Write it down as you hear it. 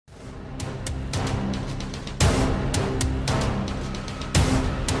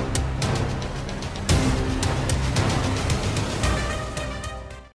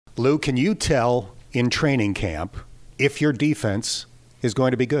Lou, can you tell in training camp if your defense is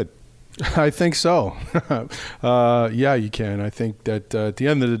going to be good? I think so. Yeah, you can. I think that at the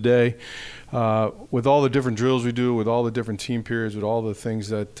end of the day, with all the different drills we do, with all the different team periods, with all the things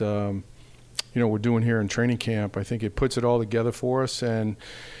that we're doing here in training camp, I think it puts it all together for us. And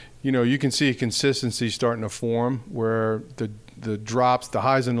you can see a consistency starting to form where the drops, the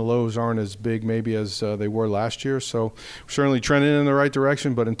highs and the lows aren't as big maybe as they were last year. So we're certainly trending in the right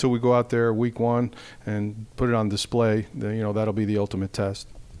direction, but until we go out there week one and put it on display, that'll be the ultimate test.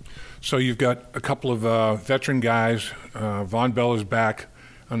 So you've got a couple of veteran guys. Vonn Bell is back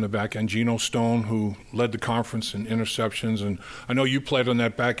on the back end. Geno Stone, who led the conference in interceptions. And I know you played on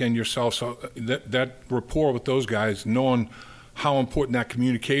that back end yourself. So that rapport with those guys, knowing how important that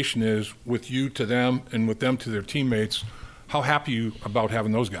communication is with you to them and with them to their teammates, how happy are you about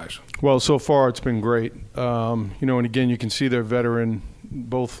having those guys? Well, so far it's been great. And again, you can see their veteran,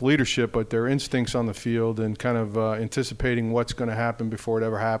 both leadership, but their instincts on the field and kind of anticipating what's going to happen before it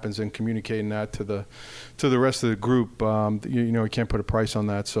ever happens and communicating that to the rest of the group. You can't put a price on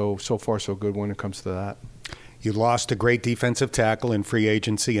that. So far so good when it comes to that. You lost a great defensive tackle in free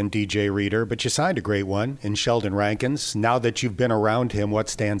agency in DJ Reader, but you signed a great one in Sheldon Rankins. Now that you've been around him, what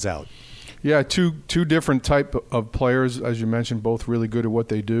stands out? Yeah, two different type of players, as you mentioned, both really good at what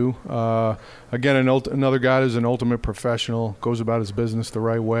they do. Again, another guy who's an ultimate professional, goes about his business the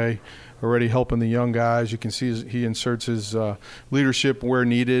right way, already helping the young guys. You can see he inserts his leadership where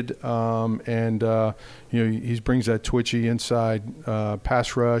needed, and he brings that twitchy inside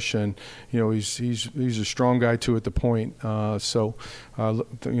pass rush, and he's a strong guy too at the point.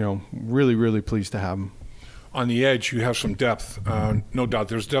 Really pleased to have him. On the edge, you have some depth. No doubt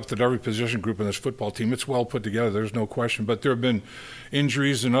there's depth at every position group in this football team. It's well put together, there's no question. But there have been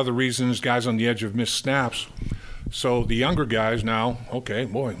injuries and other reasons. Guys on the edge have missed snaps. So the younger guys now, okay,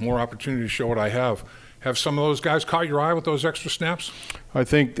 boy, more opportunity to show what I have. Have some of those guys caught your eye with those extra snaps? I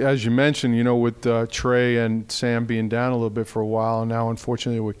think, as you mentioned, with Trey and Sam being down a little bit for a while, and now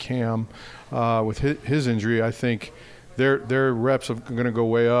unfortunately with Cam, with his injury, I think their reps are going to go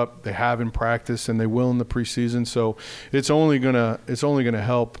way up. They have in practice, and they will in the preseason. So it's only gonna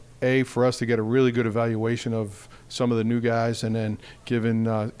help for us to get a really good evaluation of some of the new guys, and then giving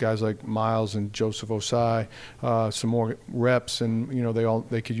guys like Miles and Joseph Osai some more reps, and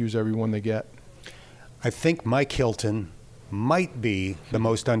they could use every one they get. I think Mike Hilton might be the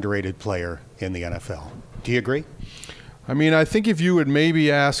most underrated player in the NFL. Do you agree? I mean, I think if you would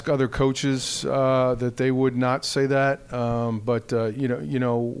maybe ask other coaches that they would not say that. But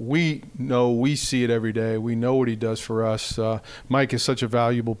we see it every day. We know what he does for us. Mike is such a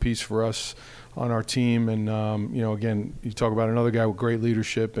valuable piece for us on our team. And, again, you talk about another guy with great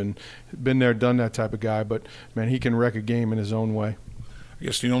leadership and been there, done that type of guy. But, man, he can wreck a game in his own way. I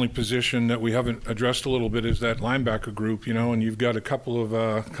guess the only position that we haven't addressed a little bit is that linebacker group, and you've got a couple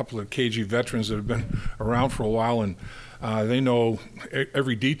of cagey veterans that have been around for a while, and they know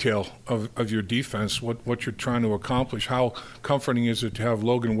every detail of your defense, what you're trying to accomplish. How comforting is it to have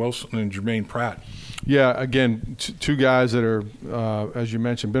Logan Wilson and Germaine Pratt? Yeah, again, two guys that are, as you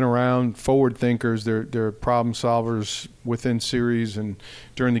mentioned, been around, forward thinkers. They're problem solvers within series and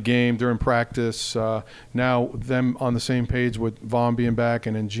during the game, during practice. Now them on the same page with Vonn being back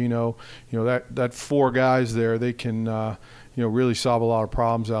and then Geno. That four guys there, they can really solve a lot of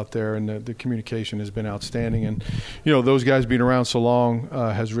problems out there, and the communication has been outstanding. And those guys being around so long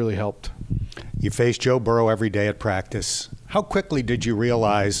has really helped. You face Joe Burrow every day at practice. How quickly did you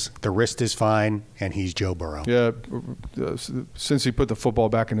realize the wrist is fine and he's Joe Burrow? Yeah, since he put the football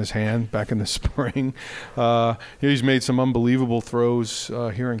back in his hand back in the spring, he's made some unbelievable throws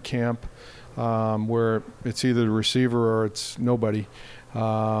here in camp where it's either the receiver or it's nobody.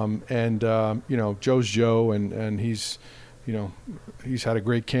 Joe's Joe, and he's had a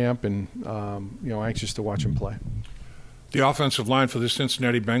great camp, and anxious to watch him play. The offensive line for the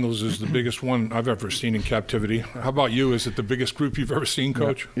Cincinnati Bengals is the biggest one I've ever seen in captivity. How about you? Is it the biggest group you've ever seen,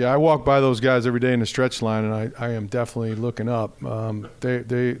 Coach? Yeah, I walk by those guys every day in the stretch line, and I am definitely looking up.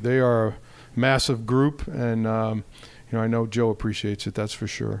 They are a massive group, and I know Joe appreciates it, that's for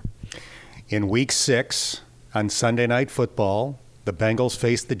sure. In Week 6 on Sunday Night Football, the Bengals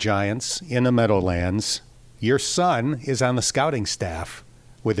face the Giants in the Meadowlands. Your son is on the scouting staff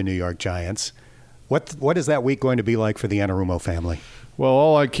with the New York Giants. What is that week going to be like for the Anarumo family? Well,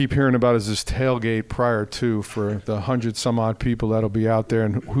 all I keep hearing about is this tailgate prior to for the 100-some-odd people that'll be out there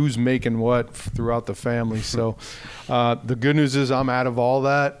and who's making what throughout the family. So the good news is I'm out of all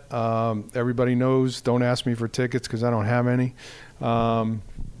that. Everybody knows, don't ask me for tickets because I don't have any. But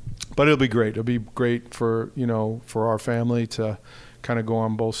it'll be great. It'll be great for our family to kind of go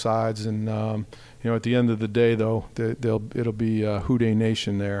on both sides. And at the end of the day, though, it'll be Who Dey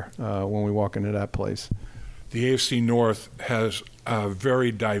Nation there when we walk into that place. The AFC North has a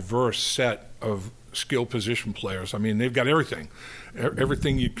very diverse set of skill position players. I mean, they've got everything.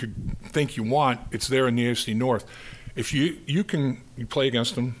 Everything you could think you want, it's there in the AFC North. If you play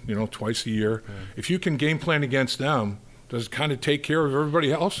against them, twice a year. Yeah. If you can game plan against them, does it kind of take care of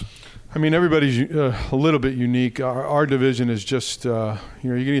everybody else? I mean, everybody's a little bit unique. Our division is just, you're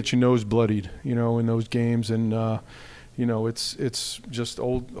going to get your nose bloodied, in those games. And, it's just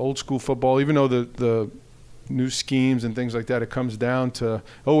old school football. Even though the new schemes and things like that,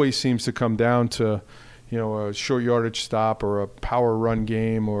 always seems to come down to, a short yardage stop or a power run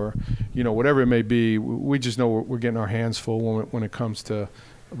game or, whatever it may be. We just know we're getting our hands full when it comes to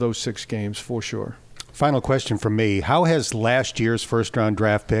those 6 games for sure. Final question from me. How has last year's first-round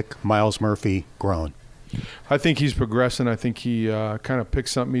draft pick, Myles Murphy, grown? I think he's progressing. I think he kind of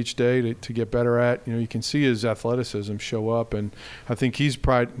picks something each day to get better at. You can see his athleticism show up, and I think he's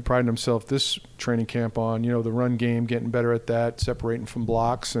priding himself this training camp on, the run game, getting better at that, separating from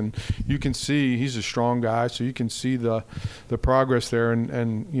blocks. And you can see he's a strong guy, so you can see the progress there,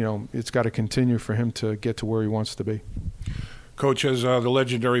 and it's got to continue for him to get to where he wants to be. Coach, as the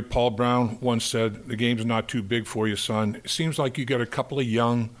legendary Paul Brown once said, the game's not too big for you, son. It seems like you got a couple of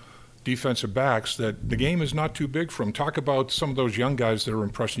young defensive backs that the game is not too big for them. Talk about some of those young guys that are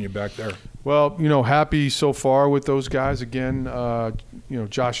impressing you back there. Well, happy so far with those guys. Again,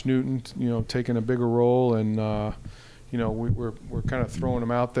 Josh Newton, taking a bigger role, and we're kind of throwing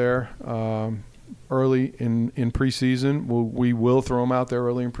him out there early in preseason. We will throw them out there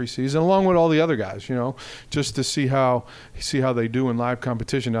early in preseason, along with all the other guys, just to see how they do in live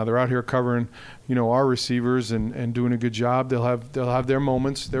competition. Now they're out here covering, our receivers and doing a good job. They'll have their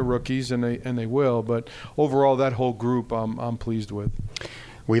moments. They're rookies, and they will. But overall, that whole group, I'm pleased with.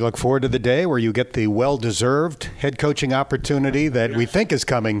 We look forward to the day where you get the well-deserved head coaching opportunity that we think is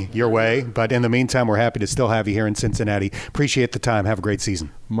coming your way. But in the meantime, we're happy to still have you here in Cincinnati. Appreciate the time. Have a great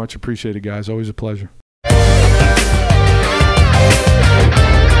season. Much appreciated, guys. Always a pleasure.